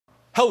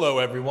Hello,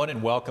 everyone,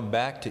 and welcome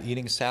back to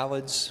Eating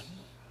Salads.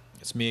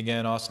 It's me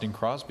again, Austin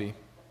Crosby.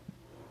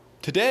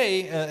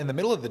 Today, in the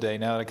middle of the day,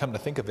 now that I come to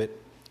think of it,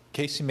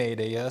 Casey made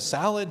a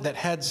salad that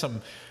had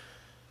some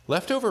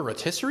leftover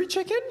rotisserie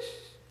chicken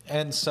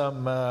and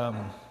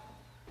some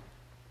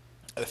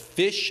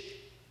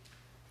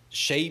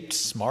fish-shaped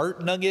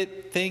smart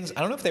nugget things. I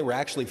don't know if they were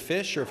actually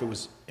fish or if it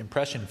was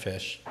impression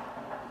fish.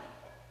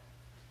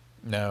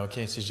 No,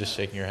 Casey's just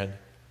shaking her head.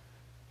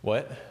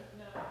 What?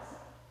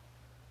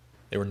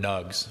 They were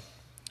nugs.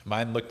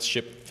 Mine looked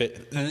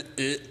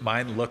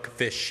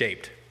fish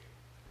shaped.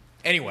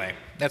 Anyway,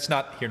 that's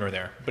not here nor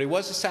there. But it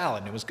was a salad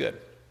and it was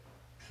good.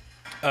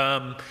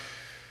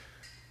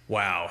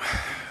 Wow.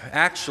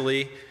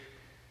 Actually,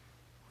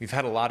 we've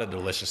had a lot of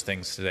delicious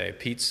things today.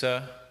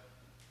 Pizza,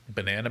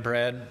 banana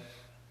bread.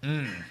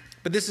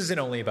 But this isn't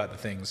only about the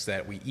things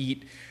that we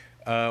eat.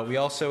 We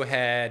also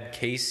had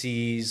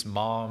Casey's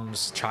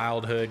mom's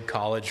childhood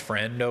college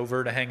friend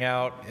over to hang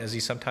out, as he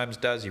sometimes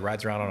does. He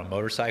rides around on a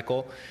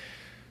motorcycle.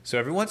 So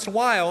every once in a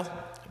while,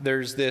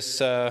 there's this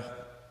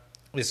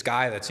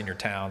guy that's in your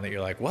town that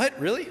you're like, what,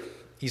 really?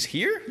 He's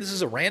here? This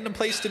is a random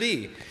place to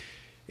be.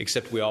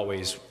 Except we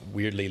always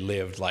weirdly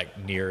lived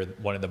like near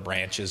one of the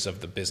branches of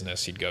the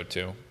business he'd go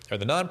to, or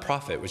the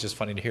nonprofit, which is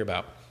funny to hear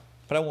about.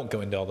 But I won't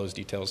go into all those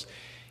details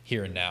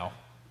here and now.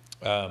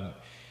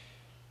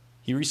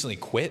 He recently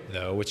quit,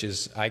 though, which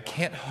is, I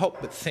can't help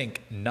but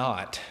think,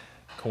 not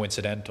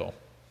coincidental.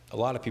 A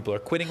lot of people are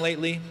quitting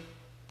lately.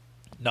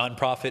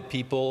 Nonprofit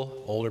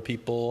people, older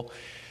people,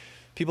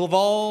 people of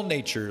all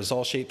natures,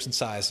 all shapes and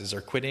sizes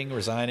are quitting,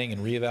 resigning,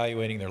 and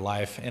reevaluating their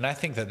life. And I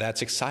think that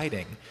that's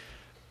exciting,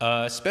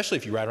 especially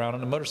if you ride around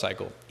on a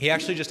motorcycle. He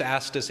actually just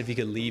asked us if he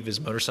could leave his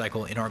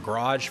motorcycle in our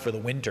garage for the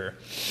winter.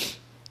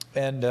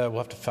 And we'll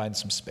have to find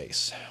some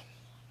space.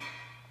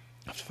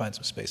 For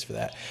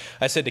that.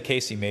 I said to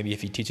Casey, maybe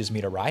if he teaches me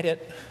to ride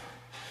it.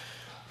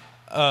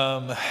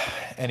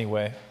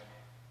 Anyway,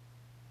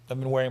 I've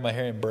been wearing my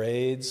hair in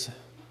braids.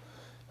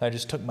 I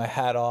just took my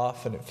hat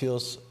off, and it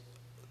feels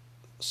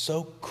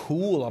so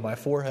cool on my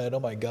forehead. Oh,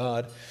 my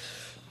God.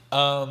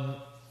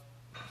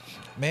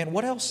 Man,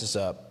 what else is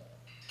up?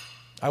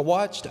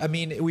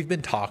 We've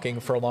been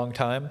talking for a long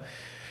time.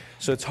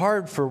 So it's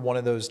hard for one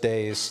of those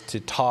days to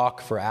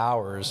talk for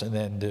hours and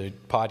then to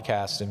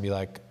podcast and be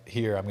like,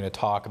 here, I'm going to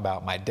talk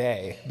about my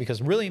day.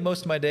 Because really,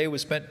 most of my day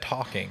was spent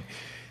talking.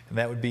 And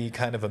that would be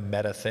kind of a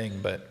meta thing.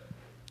 But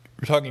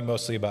we're talking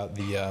mostly about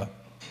the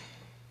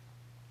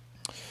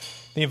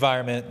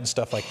environment and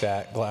stuff like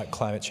that,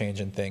 climate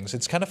change and things.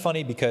 It's kind of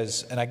funny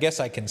because, and I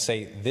guess I can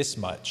say this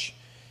much,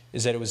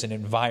 is that it was an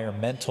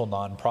environmental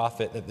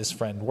nonprofit that this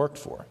friend worked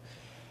for.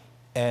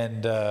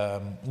 And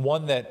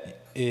one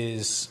that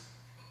is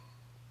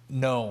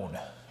known,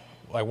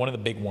 like one of the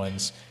big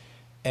ones.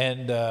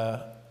 And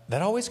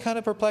that always kind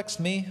of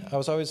perplexed me. I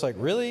was always like,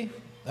 really?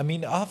 I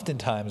mean,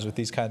 oftentimes with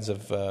these kinds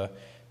of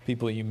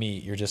people you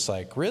meet, you're just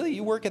like, really?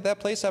 You work at that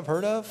place I've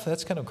heard of?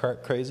 That's kind of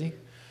crazy.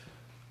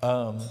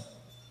 And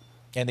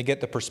to get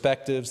the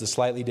perspectives, the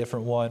slightly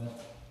different one.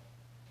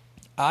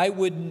 I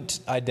wouldn't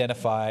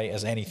identify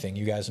as anything.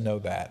 You guys know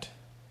that.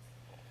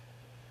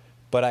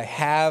 But I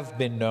have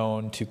been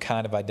known to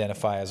kind of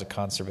identify as a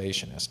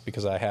conservationist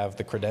because I have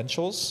the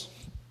credentials.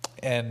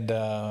 And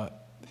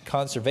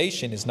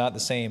conservation is not the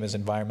same as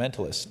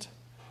environmentalist.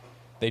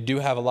 They do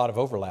have a lot of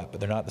overlap,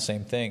 but they're not the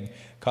same thing.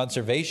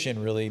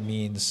 Conservation really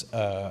means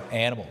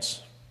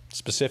animals.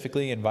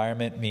 Specifically,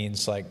 environment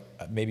means like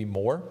maybe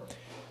more.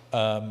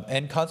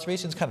 And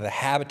conservation is kind of the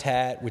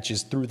habitat, which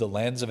is through the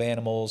lens of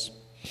animals.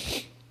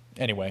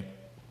 Anyway,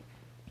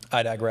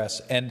 I digress.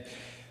 And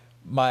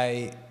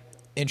my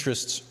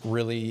interests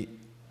really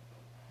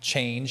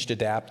changed,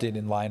 adapted,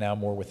 and lie now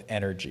more with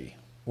energy,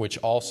 which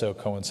also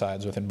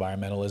coincides with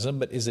environmentalism,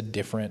 but is a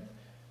different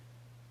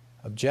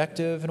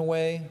objective in a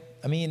way.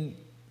 I mean,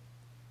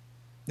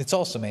 it's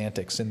all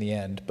semantics in the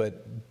end,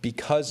 but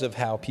because of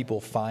how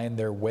people find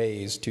their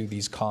ways to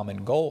these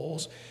common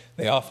goals,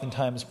 they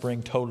oftentimes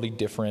bring totally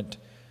different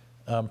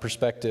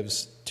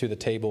perspectives to the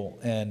table.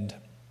 And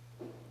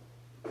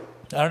I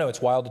don't know,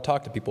 it's wild to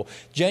talk to people.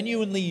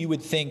 Genuinely, you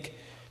would think,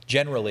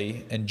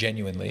 generally,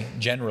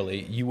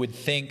 you would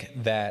think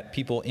that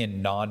people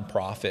in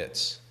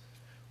nonprofits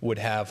would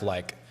have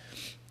like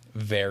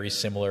very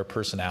similar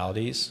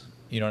personalities.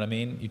 You know what I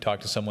mean? You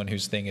talk to someone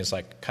whose thing is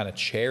like kind of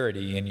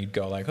charity and you'd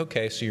go like,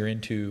 okay, so you're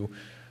into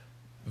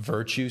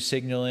virtue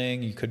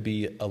signaling. You could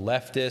be a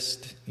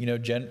leftist,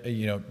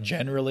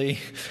 generally.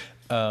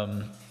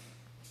 And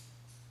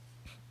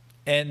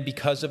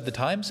because of the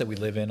times that we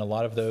live in, a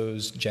lot of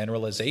those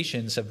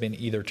generalizations have been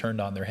either turned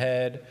on their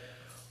head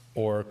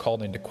or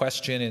called into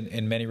question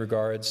in many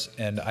regards.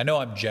 And I know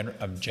I'm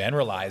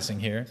generalizing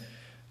here.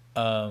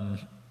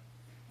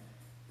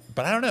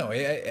 But I don't know.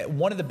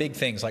 One of the big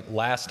things, like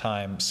last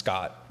time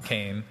Scott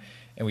came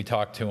and we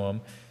talked to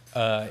him,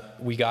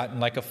 we got in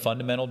like a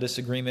fundamental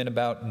disagreement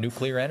about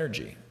nuclear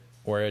energy.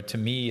 Where to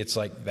me, it's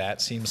like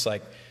that seems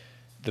like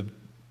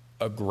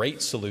a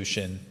great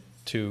solution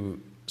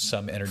to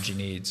some energy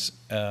needs.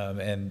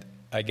 And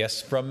I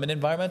guess from an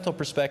environmental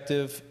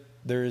perspective,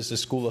 there is a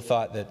school of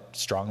thought that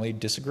strongly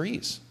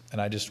disagrees. And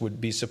I just would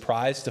be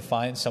surprised to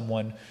find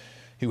someone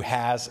who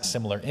has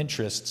similar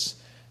interests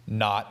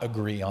not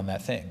agree on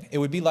that thing. It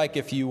would be like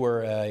if you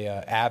were a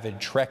avid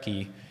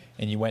Trekkie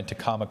and you went to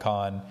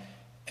Comic-Con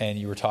and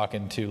you were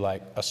talking to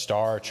like a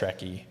Star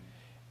Trekkie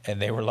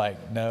and they were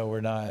like, no,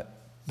 we're not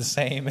the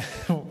same.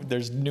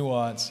 There's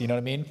nuance, you know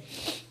what I mean?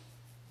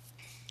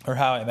 Or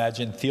how I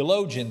imagine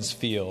theologians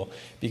feel,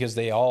 because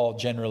they all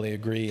generally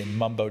agree in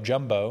mumbo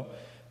jumbo,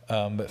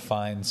 but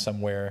find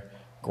somewhere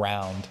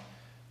ground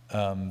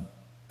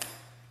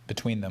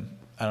between them.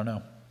 I don't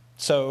know.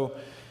 So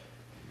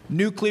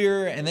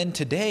nuclear, and then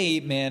today,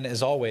 man,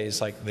 as always,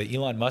 like the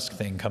Elon Musk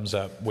thing comes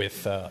up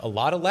with a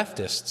lot of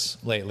leftists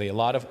lately, a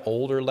lot of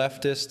older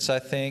leftists, I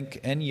think,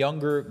 and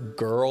younger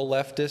girl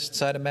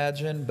leftists, I'd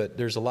imagine. But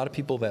there's a lot of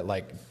people that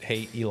like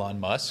hate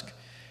Elon Musk,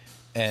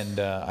 and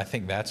I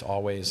think that's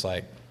always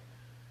like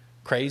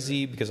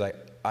crazy, because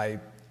I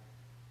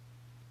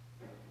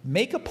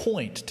make a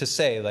point to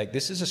say, like,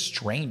 this is a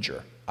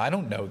stranger. I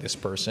don't know this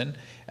person,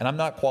 and I'm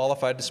not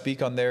qualified to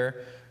speak on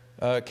their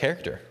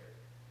character.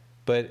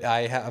 But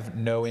I have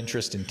no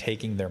interest in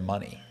taking their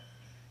money,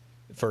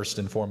 first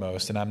and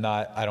foremost. And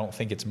I don't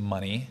think it's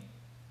money.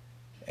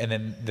 And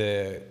then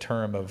the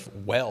term of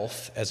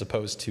wealth as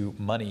opposed to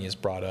money is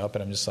brought up.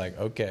 And I'm just like,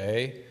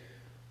 okay.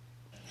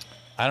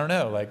 I don't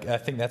know. Like, I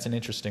think that's an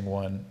interesting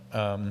one.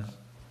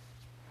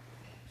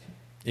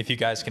 If you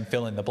guys can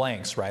fill in the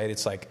blanks, right?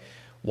 It's like,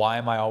 why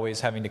am I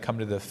always having to come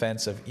to the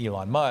defense of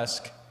Elon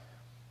Musk?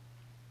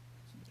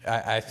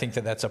 I think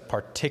that that's a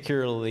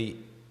particularly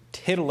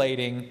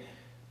titillating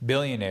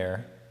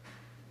billionaire.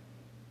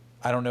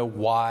 I don't know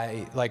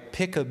why. Like,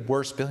 pick a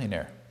worse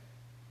billionaire.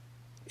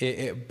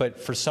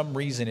 But for some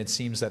reason, it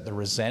seems that the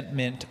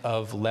resentment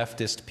of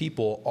leftist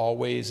people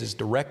always is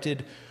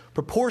directed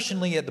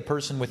proportionally at the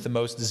person with the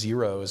most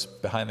zeros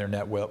behind their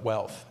net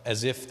wealth,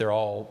 as if they're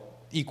all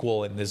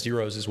equal and the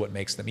zeros is what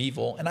makes them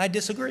evil. And I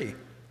disagree.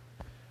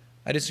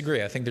 I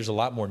think there's a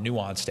lot more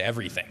nuance to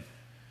everything.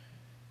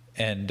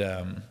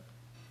 And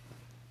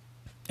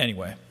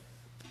anyway,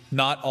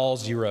 not all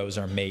zeros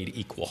are made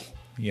equal.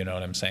 You know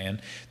what I'm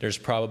saying? There's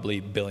probably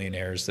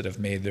billionaires that have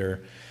made their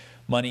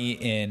money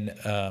in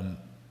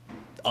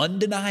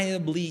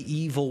undeniably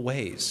evil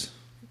ways.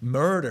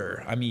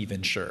 Murder, I'm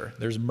even sure.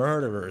 There's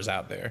murderers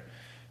out there.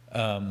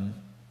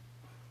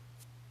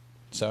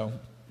 So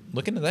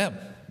look into them.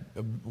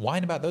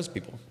 Whine about those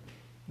people,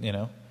 you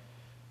know.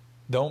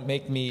 Don't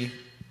make me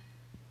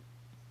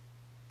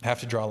have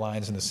to draw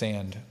lines in the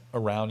sand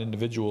around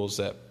individuals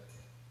that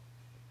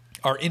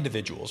are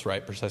individuals,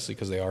 right? Precisely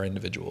because they are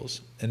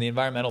individuals. And the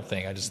environmental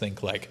thing, I just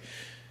think, like,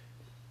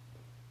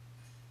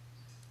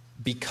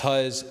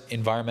 because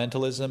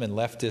environmentalism and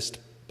leftist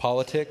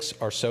politics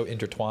are so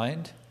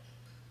intertwined,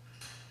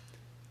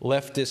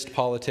 leftist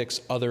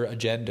politics' other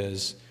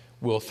agendas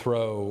will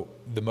throw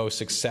the most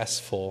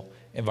successful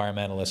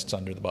environmentalists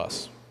under the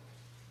bus.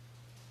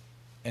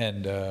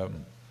 And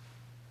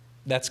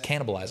that's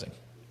cannibalizing,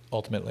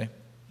 ultimately,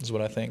 is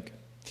what I think.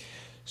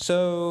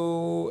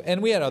 So,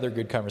 and we had other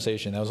good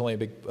conversation. That was only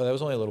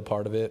a little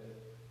part of it.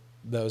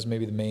 That was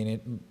maybe the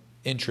main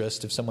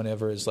interest. If someone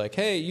ever is like,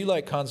 hey, you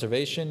like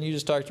conservation, you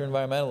just talked to an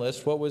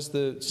environmentalist, what was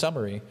the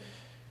summary?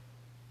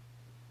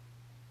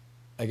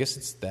 I guess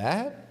it's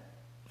that.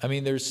 I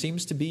mean, there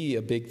seems to be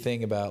a big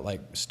thing about,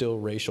 like, still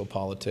racial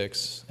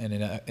politics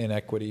and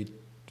inequity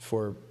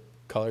for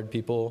colored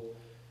people.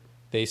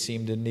 They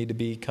seem to need to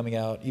be coming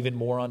out even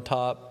more on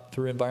top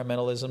through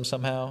environmentalism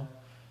somehow.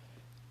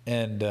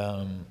 And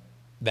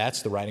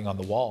that's the writing on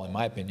the wall, in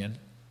my opinion.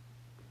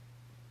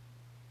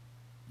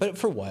 But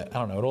for what? I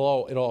don't know.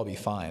 It'll all be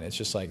fine. It's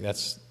just like,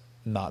 that's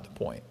not the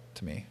point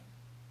to me.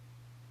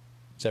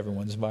 It's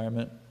everyone's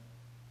environment,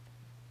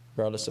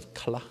 regardless of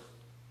color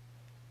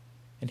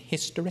and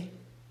history.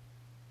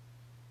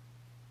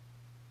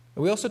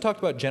 We also talked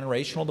about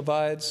generational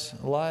divides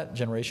a lot,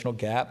 generational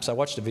gaps. I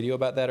watched a video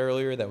about that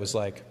earlier that was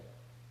like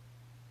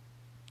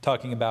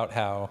talking about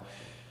how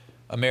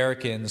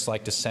Americans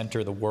like to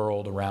center the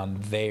world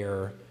around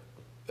their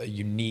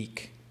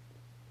unique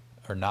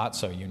or not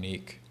so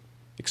unique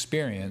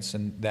experience.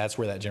 And that's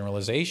where that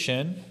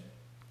generalization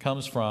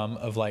comes from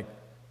of, like,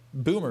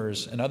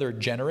 boomers and other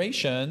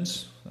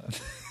generations.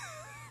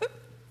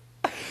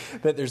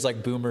 That there's,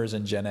 like, boomers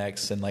and Gen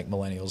X and, like,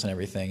 millennials and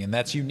everything. And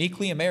that's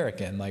uniquely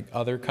American. Like,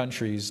 other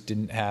countries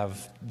didn't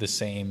have the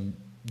same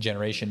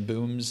generation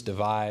booms,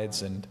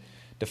 divides, and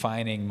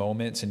defining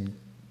moments and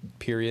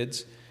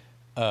periods.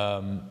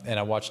 And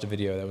I watched a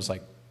video that was,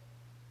 like,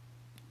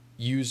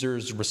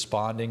 users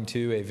responding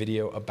to a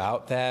video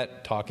about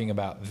that, talking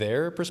about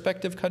their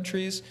prospective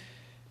countries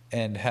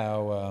and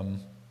how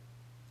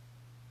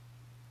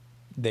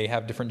they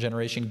have different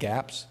generation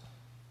gaps.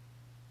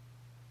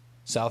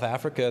 South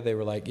Africa, they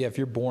were like, yeah, if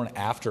you're born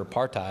after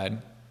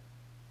apartheid,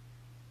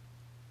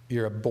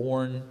 you're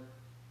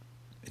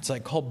it's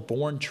like called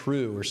born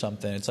true or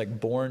something. It's like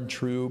born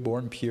true,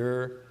 born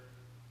pure,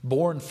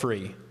 born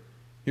free.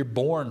 You're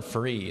born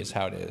free is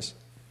how it is.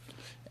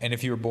 And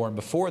if you were born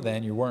before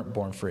then, you weren't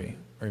born free.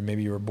 Or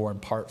maybe you were born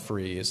part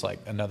free is like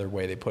another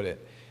way they put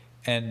it.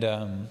 And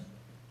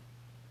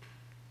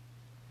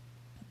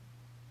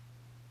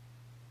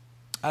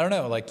I don't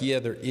know, like, yeah,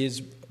 there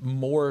is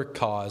more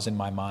cause in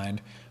my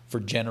mind for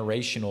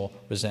generational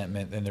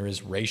resentment than there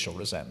is racial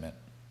resentment.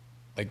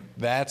 Like,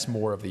 that's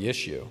more of the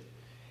issue.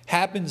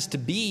 Happens to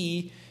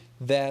be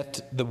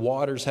that the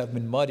waters have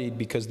been muddied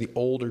because the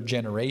older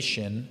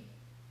generation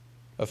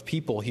of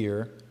people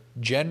here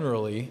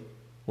generally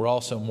were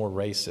also more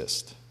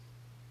racist.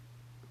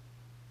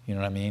 You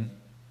know what I mean?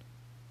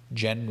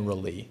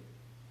 Generally.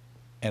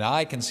 And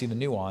I can see the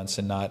nuance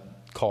and not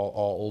call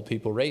all old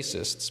people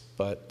racists,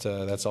 but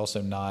that's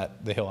also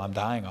not the hill I'm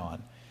dying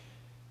on.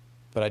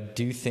 But I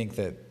do think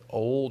that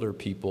older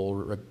people,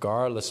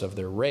 regardless of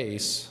their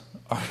race,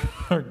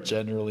 are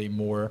generally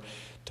more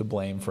to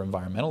blame for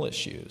environmental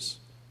issues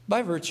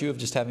by virtue of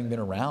just having been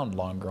around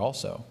longer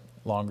also,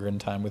 longer in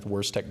time with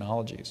worse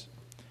technologies.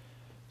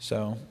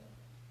 So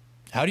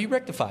how do you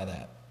rectify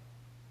that?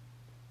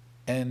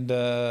 And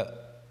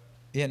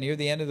near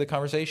the end of the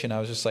conversation, I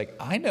was just like,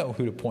 I know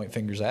who to point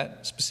fingers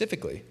at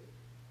specifically.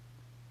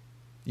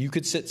 You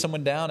could sit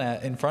someone down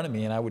in front of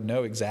me and I would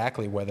know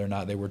exactly whether or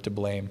not they were to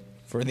blame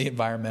for the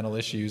environmental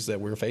issues that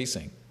we're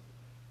facing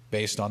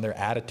based on their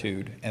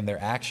attitude and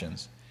their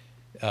actions.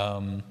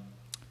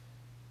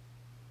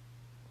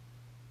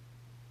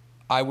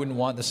 I wouldn't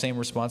want the same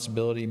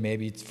responsibility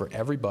maybe for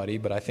everybody,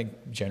 but I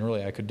think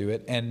generally I could do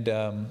it.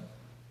 And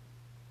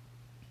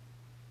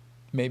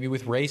maybe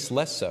with race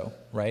less so,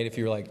 right? If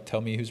you're like,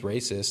 tell me who's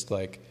racist,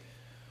 like,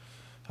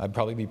 I'd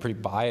probably be pretty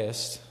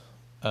biased,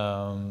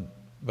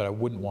 but I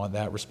wouldn't want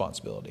that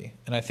responsibility.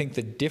 And I think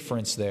the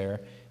difference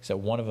there is that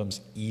one of them's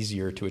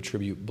easier to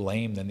attribute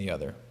blame than the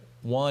other.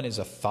 One is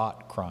a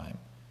thought crime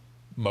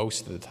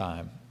most of the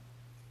time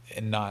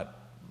and not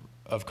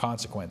of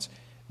consequence.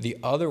 The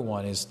other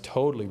one is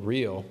totally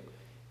real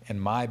and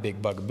my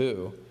big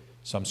bugaboo,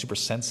 so I'm super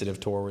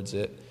sensitive towards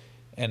it,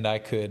 and I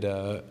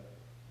could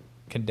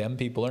condemn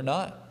people or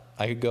not.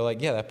 I could go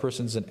like, yeah, that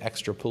person's an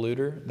extra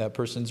polluter. That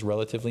person's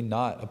relatively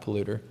not a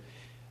polluter.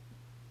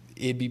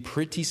 It'd be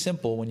pretty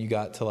simple when you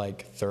got to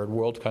like third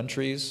world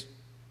countries.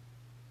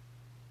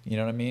 You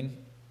know what I mean?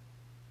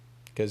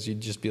 Because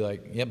you'd just be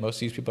like, yeah, most of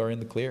these people are in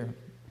the clear.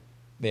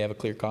 They have a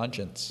clear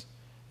conscience.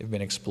 They've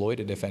been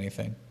exploited, if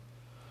anything.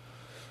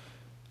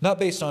 Not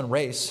based on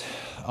race.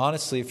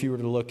 Honestly, if you were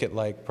to look at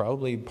like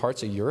probably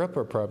parts of Europe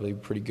are probably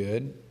pretty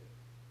good.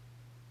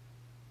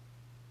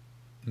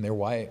 And they're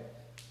white.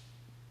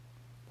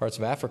 Parts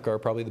of Africa are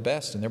probably the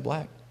best, and they're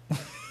black.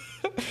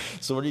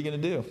 So what are you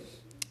going to do?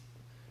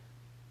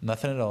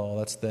 Nothing at all.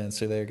 That's the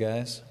answer there,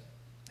 guys.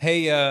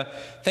 Hey,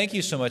 thank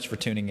you so much for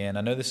tuning in.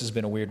 I know this has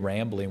been a weird,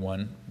 rambly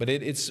one, but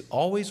it's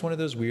always one of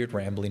those weird,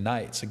 rambly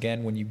nights.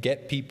 Again, when you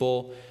get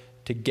people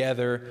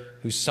together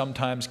who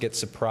sometimes get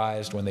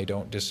surprised when they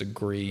don't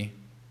disagree,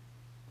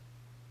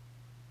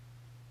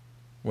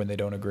 when they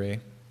don't agree.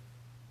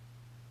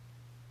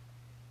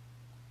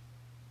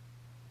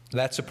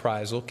 That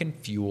surprisal can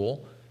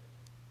fuel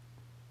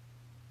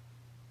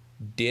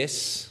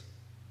what's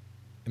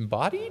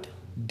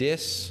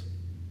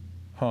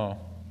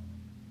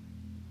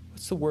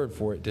the word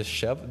for it?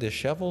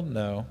 Disheveled?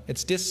 No.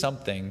 It's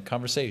something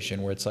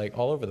conversation where it's like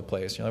all over the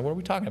place. You're like, what are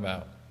we talking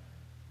about?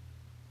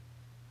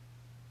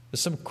 There's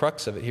some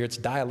crux of it here. It's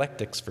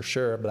dialectics for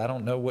sure, but I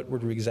don't know what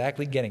we're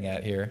exactly getting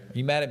at here. Are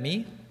you mad at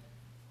me?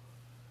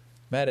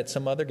 Mad at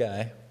some other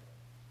guy?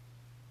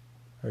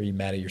 Or are you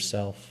mad at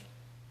yourself?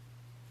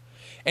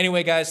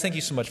 Anyway, guys, thank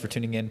you so much for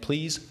tuning in.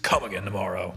 Please come again tomorrow.